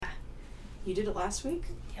You did it last week?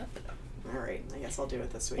 Yep. Alright, I guess I'll do it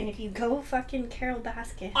this week. And if you go fucking Carol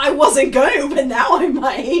Baskin. I wasn't going to, but now I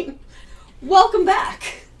might. Welcome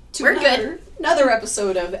back to another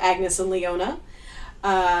episode of Agnes and Leona,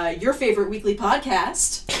 your favorite weekly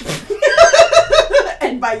podcast.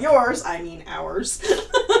 And by yours, I mean ours.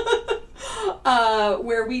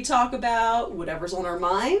 Where we talk about whatever's on our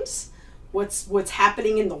minds, what's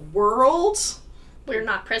happening in the world. We're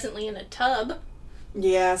not presently in a tub.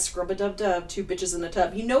 Yeah, scrub-a-dub-dub, 2 bitches in a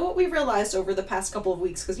tub. You know what we realized over the past couple of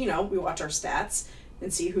weeks, because, we watch our stats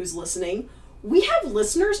and see who's listening. We have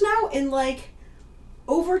listeners now in,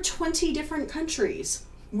 over 20 different countries,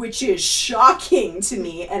 which is shocking to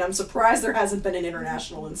me, and I'm surprised there hasn't been an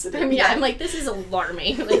international incident. Yeah, I'm like, this is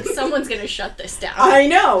alarming. Someone's gonna shut this down. I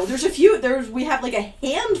know. We have, a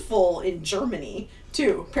handful in Germany,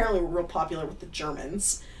 too. Apparently we're real popular with the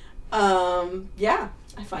Germans. Yeah.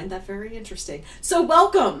 I find that very interesting. So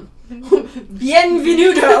welcome.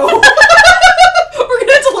 Bienvenuto. We're going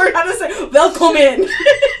to have to learn how to say welcome in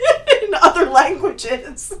other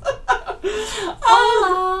languages.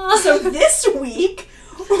 So this week,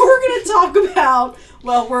 we're going to talk about,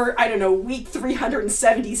 we're, week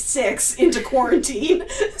 376 into quarantine.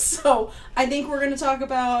 So I think we're going to talk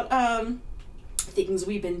about things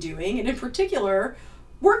we've been doing, and in particular,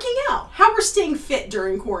 working out. How we're staying fit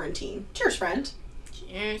during quarantine. Cheers, friend.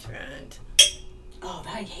 Cheers, friend. Oh,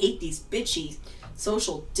 I hate these bitchy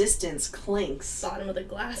social distance clinks. Bottom of the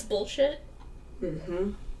glass bullshit.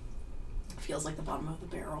 Mm-hmm. Feels like the bottom of the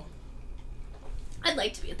barrel. I'd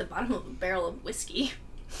like to be at the bottom of a barrel of whiskey.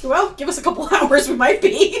 Well, give us a couple hours, we might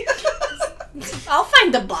be. I'll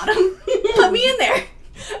find the bottom. Put me in there.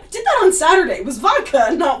 I did that on Saturday. It was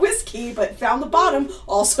vodka, not whiskey, but found the bottom.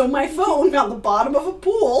 Also, my phone found the bottom of a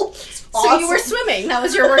pool. Awesome. So you were swimming. That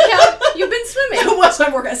was your workout? You've been swimming. It was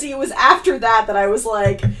my workout. See, it was after that I was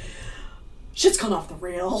like, shit's gone off the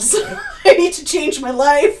rails. I need to change my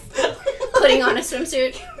life. Putting on a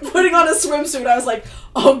swimsuit. Putting on a swimsuit. I was like,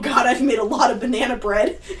 oh god, I've made a lot of banana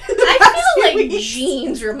bread. I feel like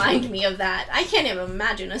jeans remind me of that. I can't even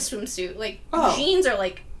imagine a swimsuit. Jeans are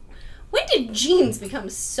when did jeans become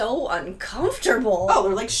so uncomfortable? Oh,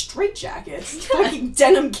 they're like straitjackets. Fucking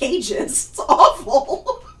denim cages. It's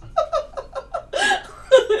awful.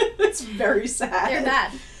 It's very sad. They're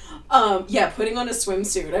bad. Yeah, putting on a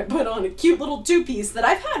swimsuit. I put on a cute little 2-piece that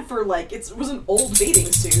I've had for it was an old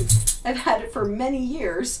bathing suit. I've had it for many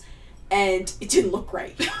years, and it didn't look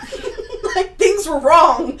right. Things were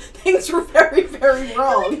wrong. Things were very, very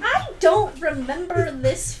wrong. I don't remember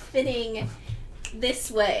this fitting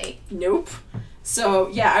this way. Nope. So,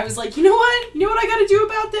 yeah, I was like, you know what? You know what I gotta do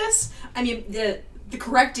about this? I mean, the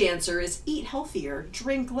correct answer is eat healthier,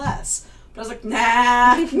 drink less. But I was like,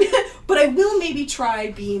 nah. But I will maybe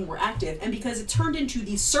try being more active. And because it turned into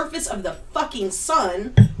the surface of the fucking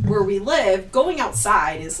sun where we live, going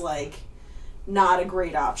outside is, not a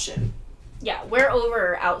great option. Yeah, we're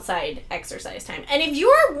over outside exercise time. And if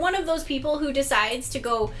you're one of those people who decides to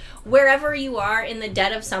go wherever you are in the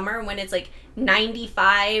dead of summer when it's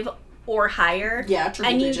 95 or higher,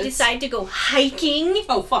 and you decide to go hiking.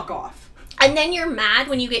 Oh, fuck off. And then you're mad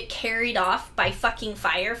when you get carried off by fucking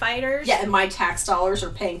firefighters. Yeah, and my tax dollars are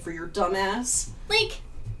paying for your dumbass.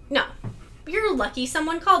 No. You're lucky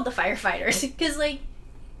someone called the firefighters. Because,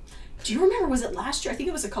 do you remember, was it last year? I think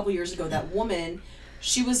it was a couple years ago, that woman,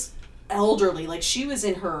 she was elderly, she was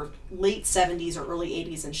in her late 70s or early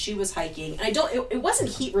 80s, and she was hiking, and it wasn't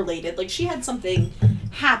heat related, she had something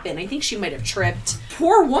happen. I think she might have tripped.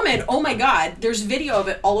 Poor woman, oh my god, there's video of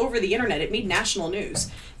it all over the internet. It made national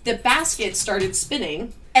news. The basket started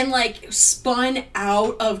spinning and spun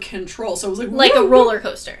out of control. So it was like a roller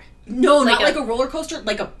coaster. No, not like a roller coaster,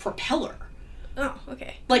 like a propeller. Oh,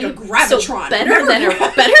 okay. Like a Gravitron. So better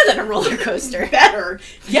than a roller coaster. Better.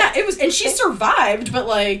 Yeah, it was, and she survived, but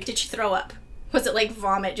did she throw up? Was it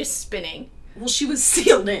vomit just spinning? Well, she was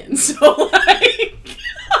sealed in, so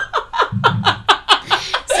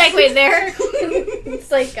Segue there. It's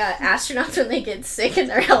astronauts when they get sick in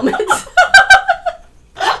their helmets.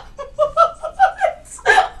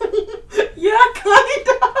 Yeah, kind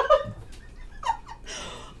of.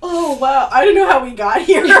 Oh, wow. I don't know how we got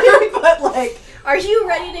here, but are you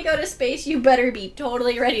ready to go to space? You better be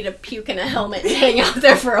totally ready to puke in a helmet and hang out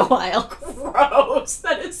there for a while. Gross.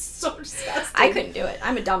 That is so disgusting. I couldn't do it.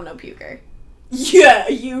 I'm a domino puker. Yeah,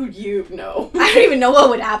 you know. I don't even know what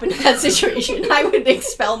would happen in that situation. I would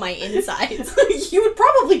expel my insides. You would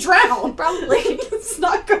probably drown. Probably. It's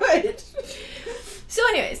not good. So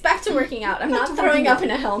anyways, back to working out. I'm not throwing up in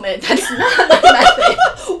a helmet. That's not my method.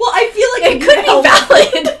 Well, I feel like it could be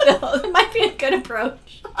valid, though. It might be a good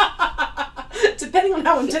approach. Depending on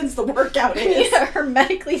how intense the workout I is. need a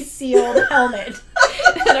hermetically sealed helmet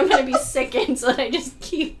that I'm going to be sick in, so that I just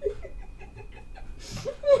keep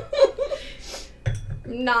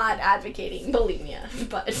not advocating bulimia,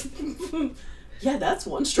 but yeah, that's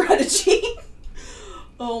one strategy.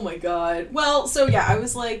 Oh my god. Well, so yeah, I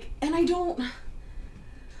was like, and I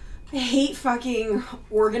hate fucking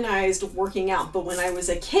organized working out, but when I was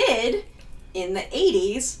a kid in the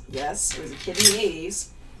 80s, yes, I was a kid in the 80s,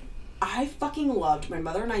 I fucking loved, my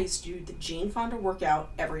mother and I used to do the Jane Fonda workout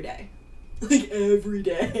every day. Like, every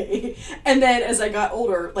day. And then as I got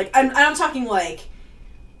older, like, I'm talking like,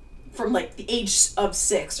 from like the age of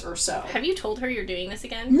 6 or so. Have you told her you're doing this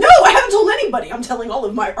again? No, I haven't told anybody. I'm telling all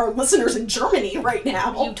of our listeners in Germany right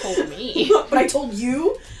now. You told me. But I told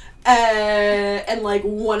you, and like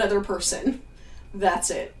one other person. That's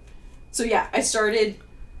it. So yeah, I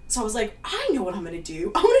was like, I know what I'm gonna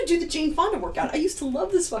do. I'm gonna do the Jane Fonda workout. I used to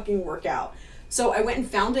love this fucking workout. So I went and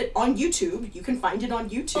found it on YouTube. You can find it on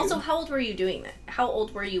YouTube. Also, how old were you doing that? How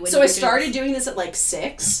old were you when so you were I started doing this at like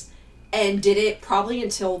 6 and did it probably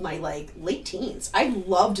until my like late teens. I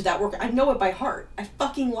loved that workout. I know it by heart. I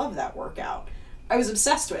fucking love that workout. I was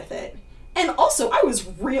obsessed with it. And also I was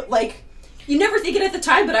real, like, you never think it at the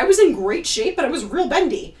time, but I was in great shape, but I was real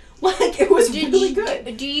bendy. Like, it was really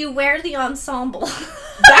good. Do you wear the ensemble?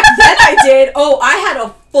 Back then I did. Oh, I had a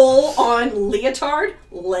full-on leotard,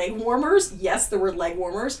 leg warmers. Yes, there were leg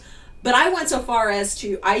warmers. But I went so far as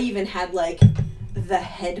to, I even had, like, the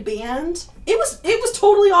headband. It was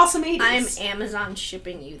totally awesome 80s. I'm Amazon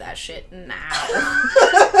shipping you that shit now.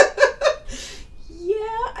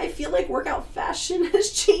 Yeah, I feel like workout fashion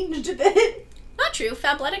has changed a bit. Not true.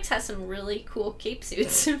 Fabletics has some really cool cape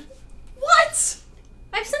suits. What?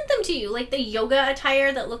 I've sent them to you, like the yoga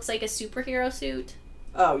attire that looks like a superhero suit.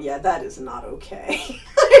 Oh yeah, that is not okay.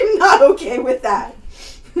 I'm not okay with that.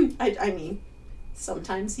 I mean,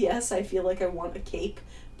 sometimes yes, I feel like I want a cape,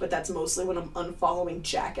 but that's mostly when I'm unfollowing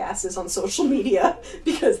jackasses on social media,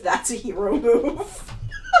 because that's a hero move.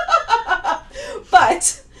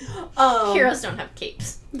 But heroes don't have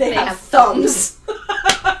capes. They have thumbs.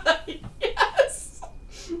 Yes.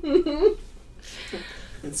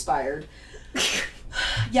 Inspired.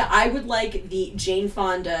 Yeah, I would like the Jane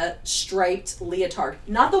Fonda striped leotard.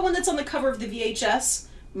 Not the one that's on the cover of the VHS.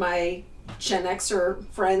 My Gen Xer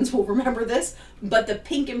friends will remember this. But the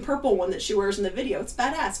pink and purple one that she wears in the video. It's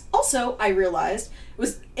badass. Also, I realized,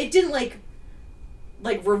 it didn't like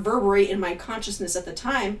reverberate in my consciousness at the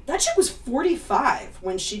time. That chick was 45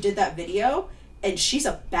 when she did that video. And she's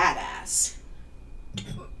a badass.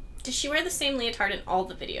 Does she wear the same leotard in all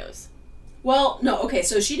the videos? Well, no, okay,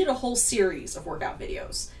 so she did a whole series of workout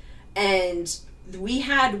videos, and we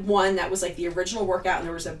had one that was like the original workout, and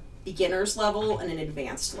there was a beginner's level and an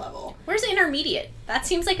advanced level. Where's intermediate? That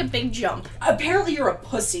seems like a big jump. Apparently you're a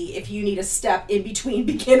pussy if you need a step in between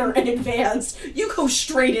beginner and advanced. You go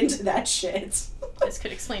straight into that shit. This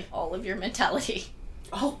could explain all of your mentality.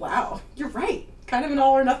 Oh, wow. You're right. Kind of an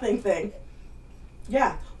all or nothing thing.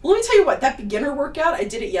 Yeah. Well, let me tell you what, that beginner workout, I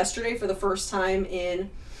did it yesterday for the first time in...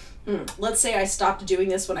 let's say I stopped doing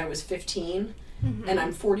this when I was 15, and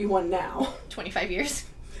I'm 41 now. 25 years.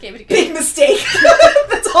 Gave it a big mistake.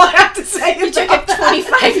 That's all I have to say. You took a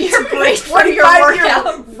 25-year break from your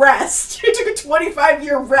workout. Rest. You took a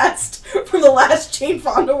 25-year rest from the last Jane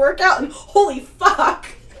Fonda workout, and holy fuck.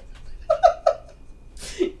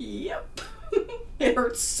 Yep. It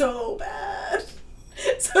hurts so bad.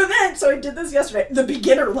 So I did this yesterday, the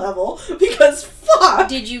beginner level, because fuck.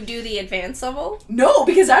 Did you do the advanced level? No,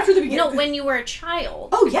 because after the beginner... No, when you were a child.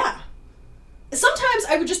 Oh, yeah. Sometimes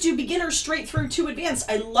I would just do beginner straight through to advanced.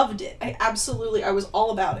 I loved it. I was all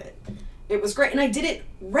about it. It was great. And I did it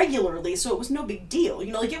regularly, so it was no big deal.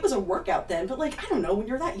 You know, like, it was a workout then, but, like, I don't know, when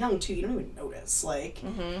you're that young, too, you don't even notice. Like,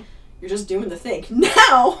 you're just doing the thing.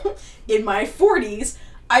 Now, in my 40s,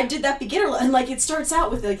 I did that beginner, and, like, it starts out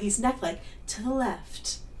with, like, these neck, like, to the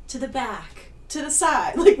left, to the back, to the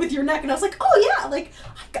side, like, with your neck, and I was like, oh, yeah, like,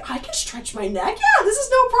 I can stretch my neck, yeah, this is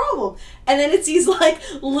no problem, and then it's these, like,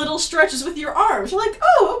 little stretches with your arms, you're like,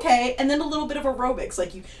 oh, okay, and then a little bit of aerobics,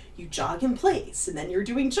 like, you jog in place, and then you're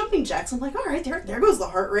doing jumping jacks, I'm like, all right, there goes the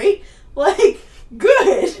heart rate, like,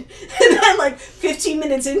 good. And then, like, 15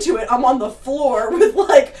 minutes into it, I'm on the floor with,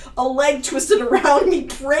 like, a leg twisted around me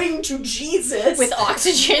praying to Jesus. With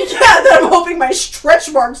oxygen? Yeah, that I'm hoping my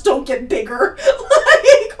stretch marks don't get bigger.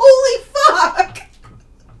 Like, holy fuck.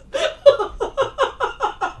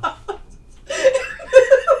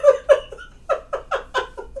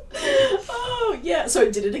 Oh, yeah. So I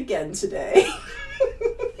did it again today.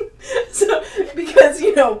 So, because,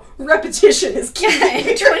 you know, repetition is key.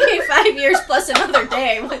 25 years plus another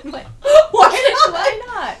day. What? Why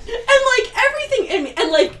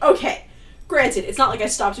granted, it's not like I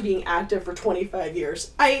stopped being active for 25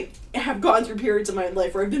 years. I have gone through periods of my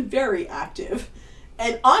life where I've been very active.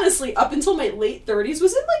 And honestly, up until my late 30s,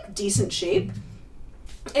 was in, like, decent shape.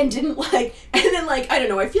 And didn't, like, and then, like, I don't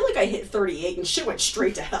know, I feel like I hit 38 and shit went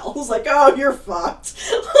straight to hell. I was like, oh, you're fucked.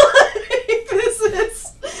 Like, this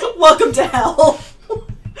is, welcome to hell.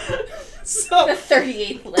 So, the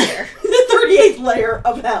 38th layer. The 38th layer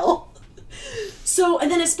of hell. So,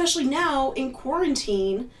 and then especially now, in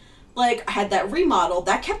quarantine, like, I had that remodel,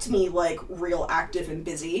 that kept me, like, real active and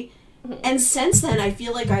busy. Mm-hmm. And since then, I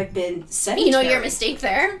feel like I've been sedentary. You know your mistake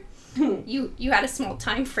there? You had a small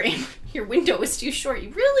time frame. Your window was too short. You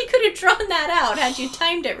really could have drawn that out had you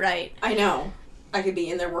timed it right. I know. I could be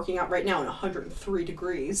in there working out right now in 103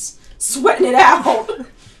 degrees, sweating it out.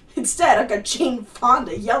 Instead, I've got Jane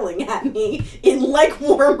Fonda yelling at me in leg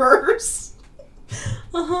warmers.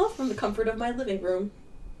 From the comfort of my living room.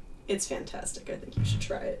 It's fantastic. I think you should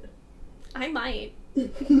try it. I might.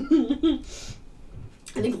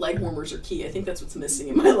 I think leg warmers are key. I think that's what's missing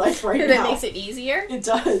in my life right now. That makes it easier? It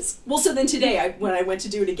does. Well, so then today, when I went to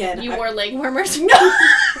do it again... You wore leg warmers? No! I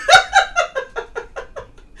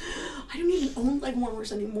don't even own leg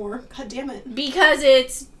warmers anymore. God damn it. Because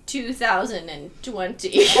it's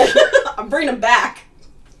 2020. I'm bringing them back.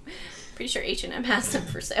 Pretty sure H&M has them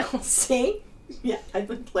for sale. See? Yeah, I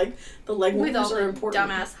think, like, the leg warmers with all are the important.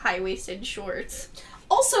 Dumbass high-waisted shorts.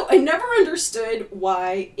 Also, I never understood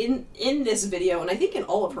why in this video, and I think in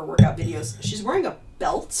all of her workout videos, she's wearing a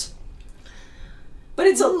belt. But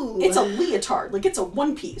it's a leotard, like it's a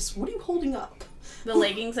one piece. What are you holding up? The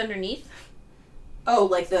leggings underneath? Oh,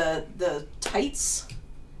 like the tights?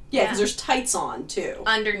 Yeah, because there's tights on too.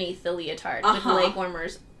 Underneath the leotard with leg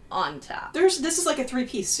warmers on top. This is like a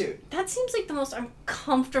 3-piece suit. That seems like the most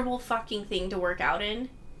uncomfortable fucking thing to work out in.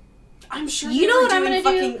 I'm sure you know what I'm gonna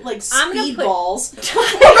fucking, do? Like I'm gonna put speedballs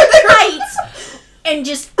tights and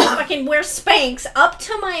just fucking wear Spanx up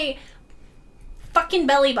to my fucking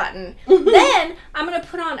belly button. Then I'm gonna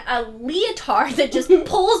put on a leotard that just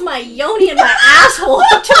pulls my yoni and my asshole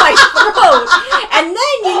up to my throat. And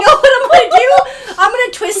then you know what I'm gonna do? I'm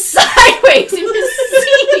gonna twist sideways and just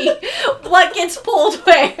see what gets pulled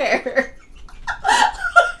where.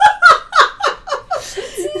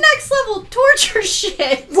 Next level torture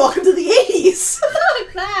shit. Welcome to the 80s.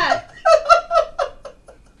 Fuck that.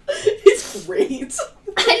 It's great.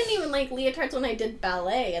 I didn't even like leotards when I did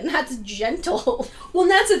ballet, and that's gentle. Well,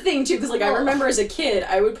 and that's the thing, too, because, like, I remember as a kid,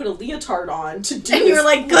 I would put a leotard on to do and you were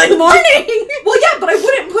like, good morning! Well, yeah, but I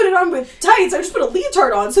wouldn't put it on with tights. I just put a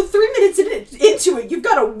leotard on, so 3 minutes into it, you've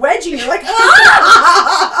got a wedgie, and you're like,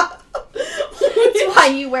 ah! That's why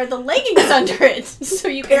you wear the leggings under it, so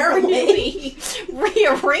you can really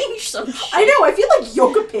rearrange some shit. I know, I feel like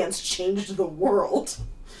yoga pants changed the world.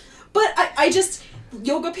 But I just...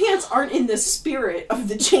 Yoga pants aren't in the spirit of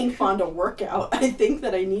the Jane Fonda workout. I think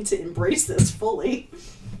that I need to embrace this fully.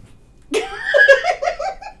 Your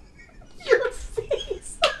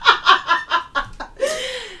face.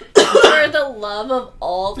 For the love of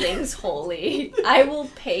all things holy, I will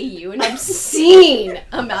pay you an obscene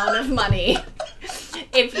amount of money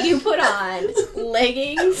if you put on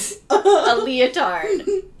leggings, a leotard,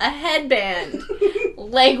 a headband,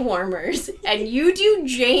 leg warmers, and you do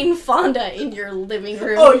Jane Fonda in your living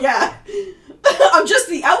room. Oh, yeah. I'm just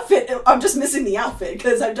missing the outfit,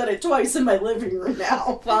 because I've done it twice in my living room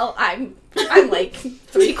now. Well, I'm like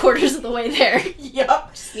 3/4 of the way there.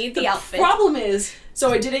 Yep. Just need the outfit. Problem is,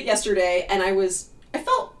 so I did it yesterday, and I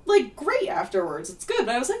felt, like, great afterwards. It's good,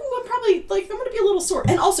 but I was like, oh, I'm going to be a little sore.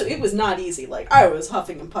 And also, it was not easy. Like, I was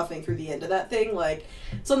huffing and puffing through the end of that thing. Like,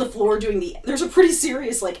 it's on the floor doing there's a pretty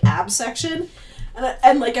serious, like, ab section.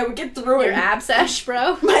 And like, I would get through your ab sesh,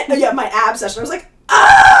 bro? My ab session. I was like,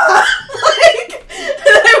 ah! Like,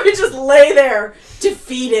 and I would just lay there,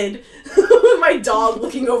 defeated, with my dog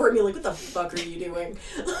looking over at me like, what the fuck are you doing?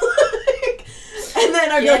 Like, and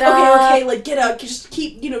then I'd be like, okay, like, get up, just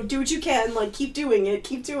keep, do what you can, like, keep doing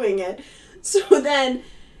it. So then,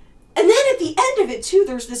 and then at the end of it, too,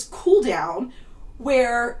 there's this cool down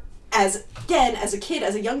where, as a kid,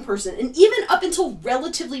 as a young person, and even up until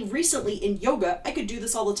relatively recently in yoga, I could do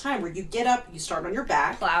this all the time, where you get up, you start on your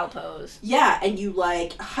back. Plow pose. Yeah, and you,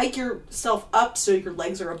 like, hike yourself up so your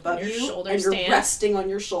legs are above you, and you're resting on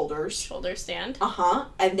your shoulders. Shoulder stand.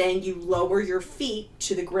 And then you lower your feet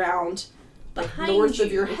to the ground, like, north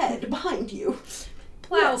of your head, behind you.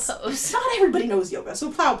 Plow pose. Not everybody knows yoga,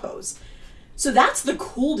 so plow pose. So that's the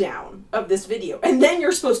cool down of this video. And then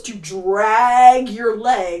you're supposed to drag your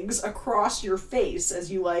legs across your face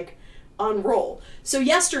as you, like, unroll. So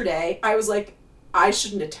yesterday, I was like, I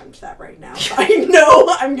shouldn't attempt that right now. I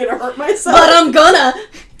know I'm gonna hurt myself. But I'm gonna!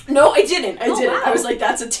 No, I didn't. I didn't. Wow. I was like,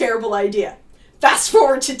 that's a terrible idea. Fast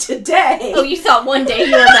forward to today. Oh, you thought one day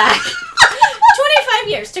you were back. 25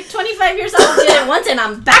 years. Took 25 years off, did it once, and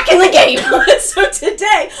I'm back in the game. So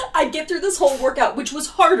today, I get through this whole workout, which was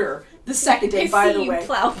harder the second day, by the way.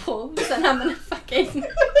 Plow pulls, and I'm gonna fucking...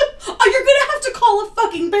 Oh, you're gonna have to call a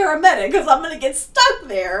fucking paramedic, because I'm gonna get stuck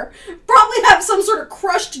there. Probably have some sort of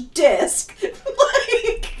crushed disc.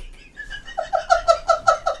 Like...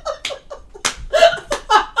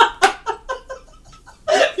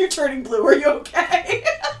 You're turning blue, are you okay?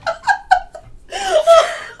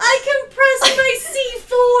 I compressed my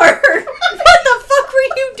C4! What the fuck were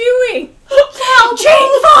you doing?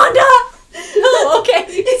 Jane Fonda! Oh, okay.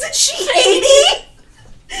 Isn't she 80?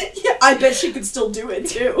 Yeah, I bet she could still do it,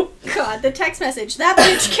 too. God, the text message. That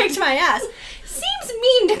bitch kicked my ass. Seems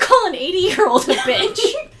mean to call an 80-year-old a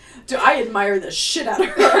bitch. Dude, I admire the shit out of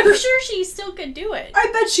her. I'm sure she still could do it.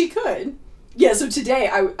 I bet she could. Yeah, so today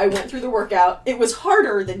I went through the workout. It was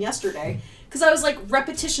harder than yesterday. Because I was like,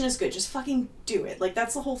 repetition is good. Just fucking do it. Like,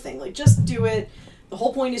 that's the whole thing. Like, just do it. The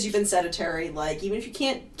whole point is you've been sedentary. Like, even if you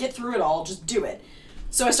can't get through it all, just do it.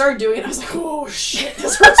 So I started doing it, and I was like, oh, shit,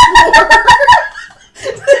 this hurts more.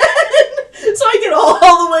 So I get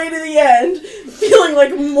all the way to the end, feeling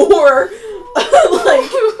like more, like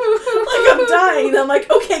I'm dying. And I'm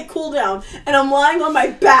like, okay, cool down. And I'm lying on my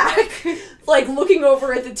back, like, looking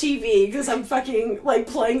over at the TV, because I'm fucking, like,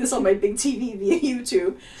 playing this on my big TV via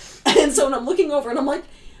YouTube. And so when I'm looking over and I'm like,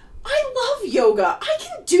 I love yoga. I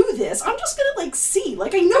can do this. I'm just gonna, like, see.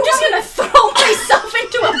 Like, I know I'm just gonna throw myself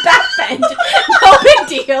into a back bend. No big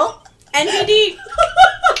deal. NBD.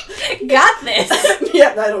 Got this.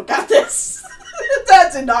 Yeah, I don't got this.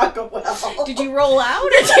 That did not go well. Did you roll out or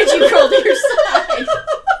did you roll to your side?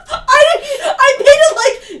 I made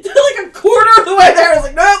it like a quarter of the way there. I was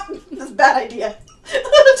like, nope, that's a bad idea.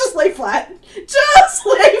 Just lay flat. Just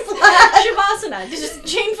lay flat. Shavasana. Did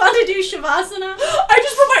Jane Fonda do Shavasana? I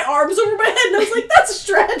just put my arms over my head and I was like, that's a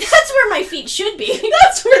stretch. That's where my feet should be.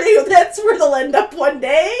 That's where they'll end up one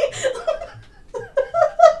day.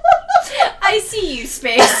 I see you,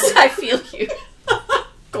 Space. I feel you.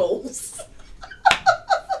 Goals.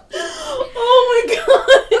 Oh my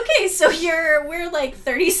god. Okay, so we're like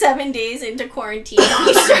 37 days into quarantine.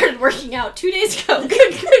 You started working out 2 days ago.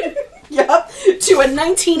 Good. Yep. To a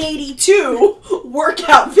 1982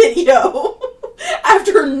 workout video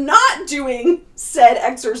after not doing said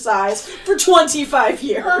exercise for 25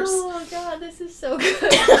 years. Oh god, this is so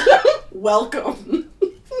good. Welcome.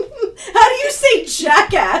 How do you say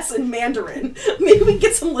jackass in Mandarin? Maybe we can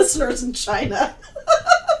get some listeners in China.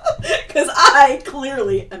 Because I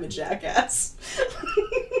clearly am a jackass.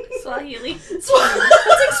 Swahili. Let's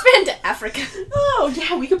expand to Africa. Oh,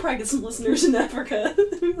 yeah, we could probably get some listeners in Africa.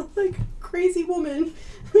 Like, crazy woman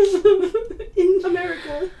in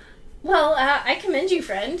America. Well, I commend you,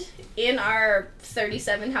 friend, in our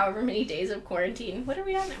 37 however many days of quarantine. What are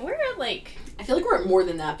we at now? We're at like... I feel like we're at more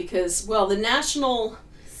than that because, well, the national...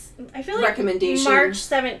 I feel like recommendation. March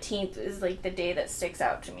 17th is like the day that sticks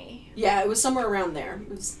out to me. Yeah, it was somewhere around there. It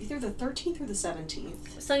was either the 13th or the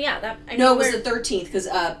 17th. So yeah, No, it was the 13th because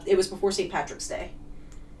it was before St. Patrick's Day.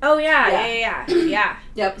 Oh yeah.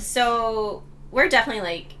 Yep. So we're definitely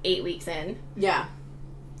like 8 weeks in. Yeah.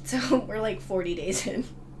 So we're like 40 days in.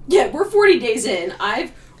 Yeah, we're 40 days in.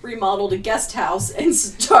 I've remodeled a guest house and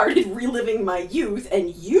started reliving my youth, and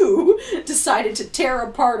you decided to tear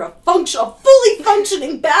apart a fully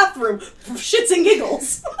functioning bathroom for shits and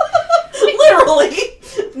giggles. Literally.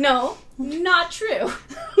 No, not true.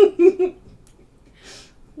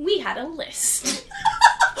 We had a list.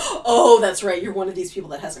 Oh, that's right. You're one of these people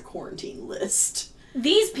that has a quarantine list.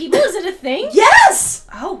 These people? Is it a thing? Yes!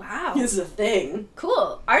 Oh, wow. It's a thing.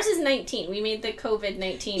 Cool. Ours is 19. We made the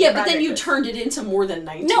COVID-19 Yeah, but then you turned it into more than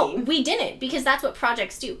 19. No, we didn't, because that's what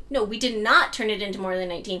projects do. No, we did not turn it into more than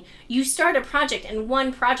 19. You start a project, and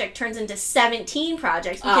one project turns into 17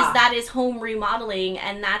 projects, because that is home remodeling,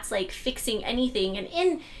 and that's, like, fixing anything,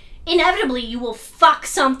 and inevitably you will fuck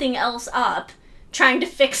something else up trying to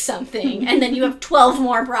fix something, and then you have 12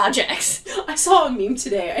 more projects. I saw a meme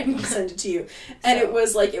today. I can send it to you. And it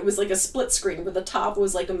was like a split screen where the top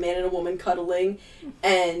was like a man and a woman cuddling,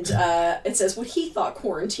 and it says what he thought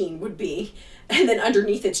quarantine would be. And then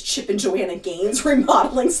underneath it's Chip and Joanna Gaines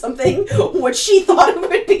remodeling something, what she thought it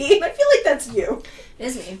would be. And I feel like that's you. It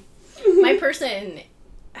is me. My person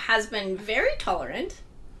has been very tolerant.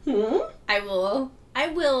 I will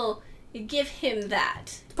give him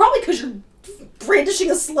that. Probably because you're brandishing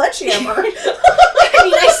a sledgehammer. I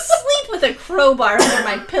mean, I sleep with a crowbar under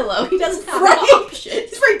my pillow. He doesn't have right? shit.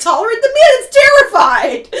 He's very tolerant. The man is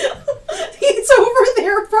terrified. He's over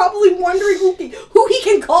there probably wondering who he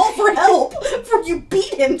can call for help before you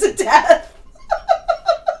beat him to death.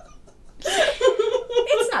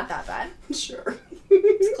 It's not that bad. Sure.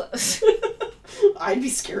 It's close. I'd be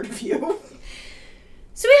scared of you.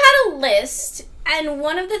 So we had a list, and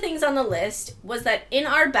one of the things on the list was that in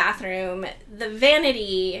our bathroom, the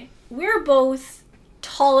vanity, we're both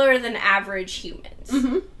taller than average humans.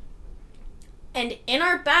 Mm-hmm. And in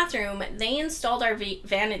our bathroom, they installed our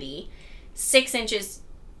vanity 6 inches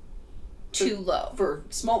too low. For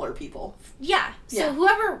smaller people. Yeah. So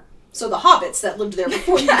whoever... So the hobbits that lived there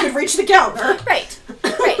before you could reach the counter. Right.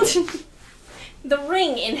 The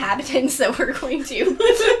ring inhabitants that we're going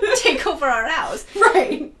to take over our house.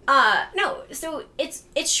 Right. No, so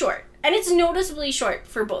it's short. And it's noticeably short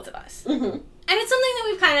for both of us. Mm-hmm. And it's something that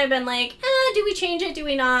we've kind of been like, do we change it? Do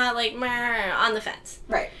we not? Like, meh, on the fence.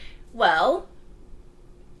 Right. Well,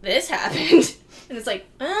 this happened. And it's like,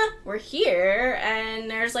 we're here. And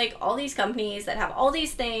there's like all these companies that have all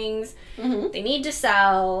these things they need to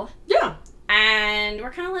sell. Yeah. And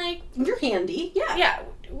we're kind of like... You're handy. Yeah.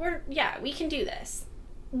 Yeah, we can do this.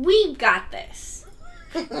 We got this.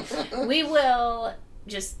 We will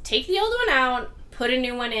just take the old one out, put a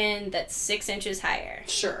new one in that's 6 inches higher.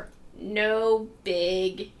 Sure. No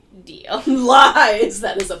big deal. Lies!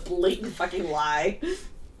 That is a blatant fucking lie.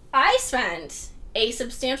 I spent a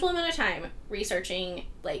substantial amount of time researching,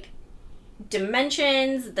 like,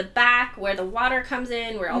 dimensions, the back, where the water comes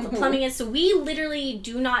in, where all the plumbing is. So we literally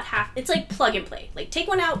do not have... It's like plug and play. Like, take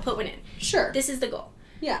one out, put one in. Sure. This is the goal.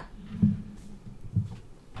 Yeah.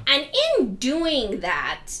 And in doing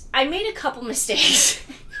that, I made a couple mistakes.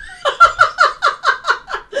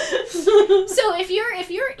 So if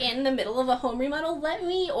you're in the middle of a home remodel,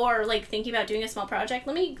 or like thinking about doing a small project,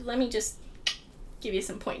 let me just give you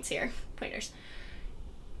some pointers.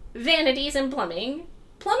 Vanities and plumbing.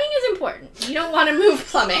 Plumbing is important. You don't want to move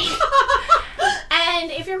plumbing.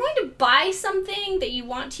 And if you're going to buy something that you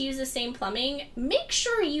want to use the same plumbing, make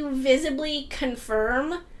sure you visibly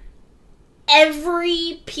confirm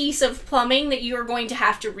every piece of plumbing that you are going to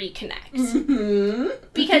have to reconnect. Mm-hmm.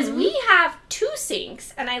 Because we have 2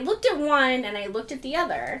 sinks, and I looked at one and I looked at the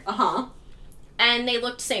other. Uh-huh. And they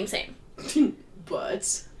looked same.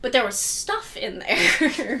 But there was stuff in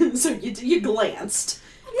there. So you glanced.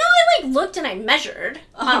 No, I looked and I measured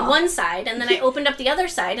on one side, and then I opened up the other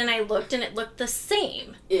side and I looked and it looked the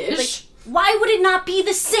same. Ish. Like, why would it not be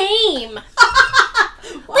the same?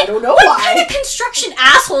 Well, I don't know what why. What kind of construction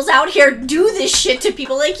assholes out here do this shit to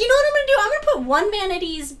people? Like, you know what I'm gonna do? I'm gonna put one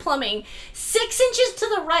vanity's plumbing 6 inches to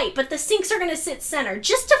the right, but the sinks are gonna sit center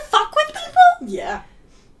just to fuck with people? Yeah.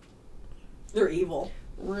 They're evil.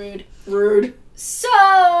 Rude. So,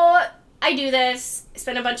 I do this,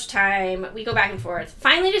 spend a bunch of time, we go back and forth,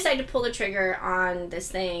 finally decide to pull the trigger on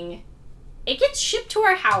this thing. It gets shipped to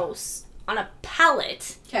our house on a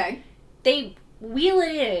pallet. Okay. They wheel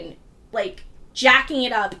it in, like, jacking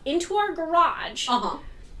it up into our garage. Uh-huh.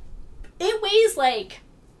 It weighs, like,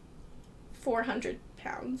 400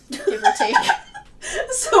 pounds, give or take.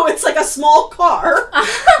 So it's like a small car.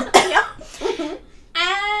 Yep. And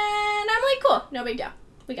I'm like, cool, no big deal.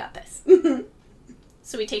 We got this.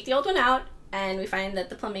 So we take the old one out, and we find that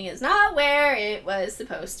the plumbing is not where it was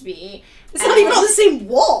supposed to be. It's not even on the same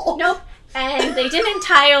wall. Nope. And they didn't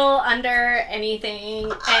tile under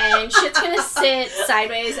anything, and shit's gonna sit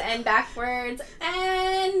sideways and backwards,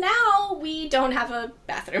 and now we don't have a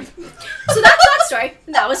bathroom. So that's that story.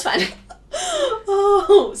 That was fun.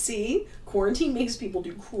 Oh, see? Quarantine makes people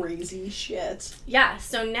do crazy shit. Yeah,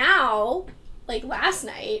 so now, like last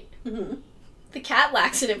night, the cat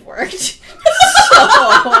laxative worked.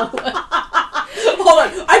 Hold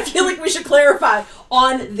on. I feel like we should clarify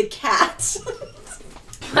on the cat.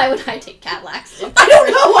 Why would I take cat laxative? I don't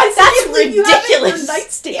know. Why that's ridiculous. You have it in your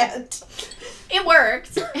nightstand. It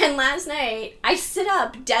worked. And last night, I sit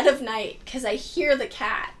up dead of night because I hear the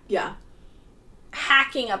cat. Yeah.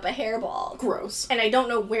 Hacking up a hairball. Gross. And I don't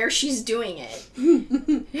know where she's doing it.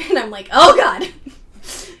 And I'm like, oh God.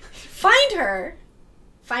 Find her.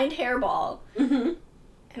 Find hairball. And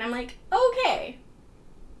I'm like, okay.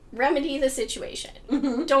 Remedy the situation.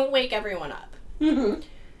 Don't wake everyone up. In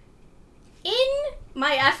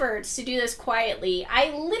my efforts to do this quietly,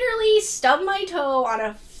 I literally stubbed my toe on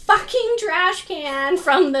a fucking trash can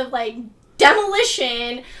from the, like,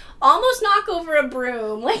 demolition, almost knock over a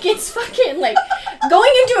broom. Like, it's fucking, like,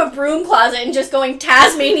 going into a broom closet and just going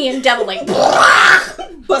Tasmanian devil, like,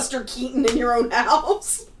 Buster Keaton in your own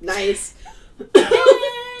house. Nice. And,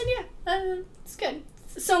 yeah, it's good.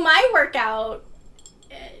 So my workout,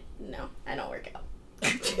 no, I don't work out.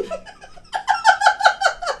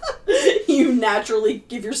 You naturally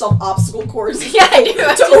give yourself obstacle courses Yeah, I do.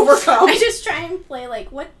 to overcome. I just try and play, like,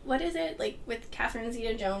 what is it? Like, with Catherine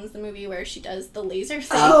Zeta-Jones, the movie where she does the laser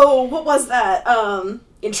thing. Oh, what was that?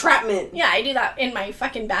 Entrapment. Yeah, I do that in my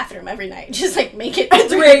fucking bathroom every night. Just, like, make it... At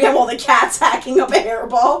 3 a.m. while the cat's hacking up a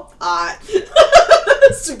hairball. Hot.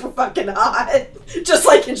 Super fucking hot. Just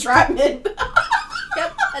like entrapment.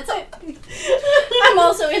 Yep, that's it. I'm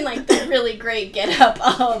also in, like, the really great get-up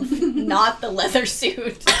of not the leather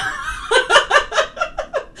suit.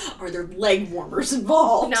 Are there leg warmers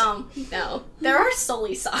involved? No. There are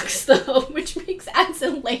Sully socks, though, which adds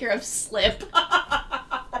a layer of slip.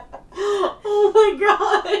 Oh my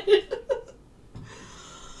god.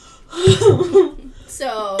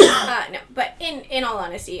 So, no. But in all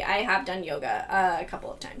honesty, I have done yoga a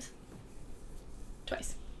couple of times.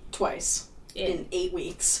 Twice. In 8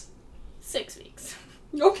 weeks. 6 weeks.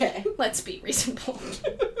 Okay. Let's be reasonable.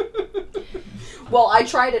 Well, I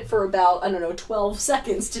tried it for about, 12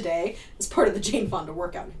 seconds today as part of the Jane Fonda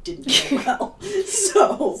workout. It didn't go well.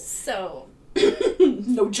 So.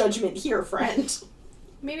 No judgment here, friend.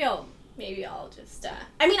 Maybe I'll just,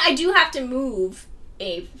 I do have to move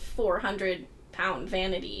a 400-pound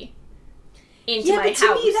vanity into my house. Yeah,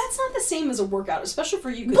 but to me, that's not the same as a workout, especially for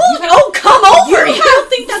you. Come over! I don't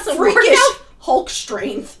think that's a freakish workout. Hulk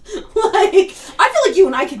strength. I feel like you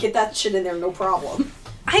and I could get that shit in there, no problem.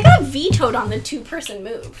 I got vetoed on the 2-person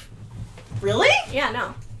move. Really? Yeah,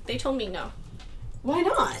 no. They told me no. Why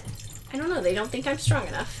not? I don't know. They don't think I'm strong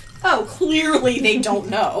enough. Oh, clearly they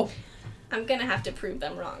don't know. I'm gonna have to prove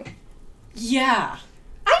them wrong. Yeah.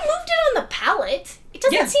 I moved it on the pallet. It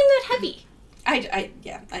doesn't seem that heavy.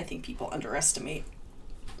 I think people underestimate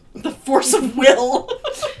the force of will.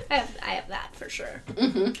 I have that for sure.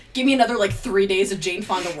 Mm-hmm. Give me another 3 days of Jane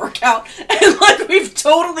Fonda workout, and we've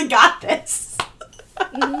totally got this.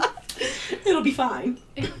 Mm-hmm. It'll be fine.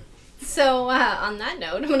 So on that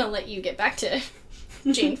note, I'm gonna let you get back to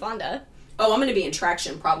Jane Fonda. Oh, I'm gonna be in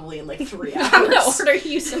traction probably in 3 hours. I'm gonna order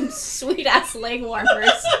you some sweet ass leg warmers.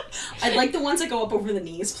 I'd like the ones that go up over the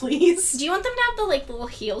knees, please. Do you want them to have the little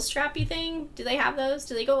heel strappy thing? Do they have those?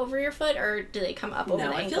 Do they go over your foot or do they come up over the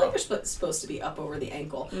ankle? No, I feel like they're supposed to be up over the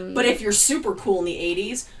ankle. Mm. But if you're super cool in the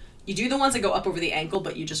 80s, you do the ones that go up over the ankle,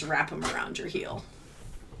 but you just wrap them around your heel.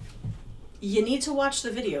 You need to watch the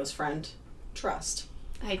videos, friend. Trust.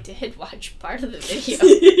 I did watch part of the video.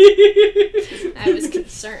 I was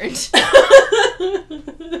concerned.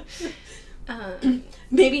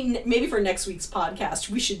 Maybe for next week's podcast,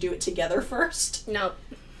 we should do it together first. No.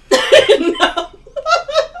 No.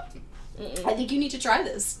 I think you need to try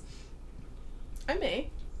this. I may.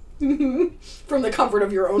 From the comfort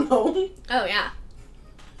of your own home. Oh, yeah.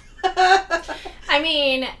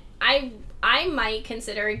 I might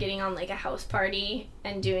consider getting on a house party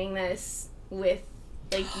and doing this with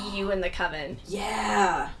you and the coven.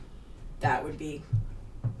 Yeah. That would be.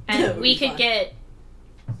 And we could get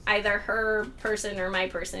either her person or my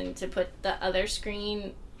person to put the other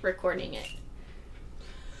screen recording it.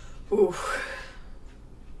 Ooh.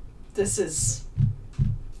 This is.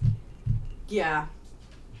 Yeah.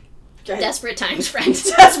 Desperate times, friend.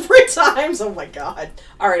 Desperate times. Oh my god.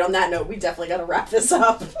 Alright, on that note, we definitely gotta wrap this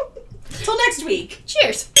up. Till next week.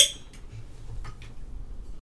 Cheers.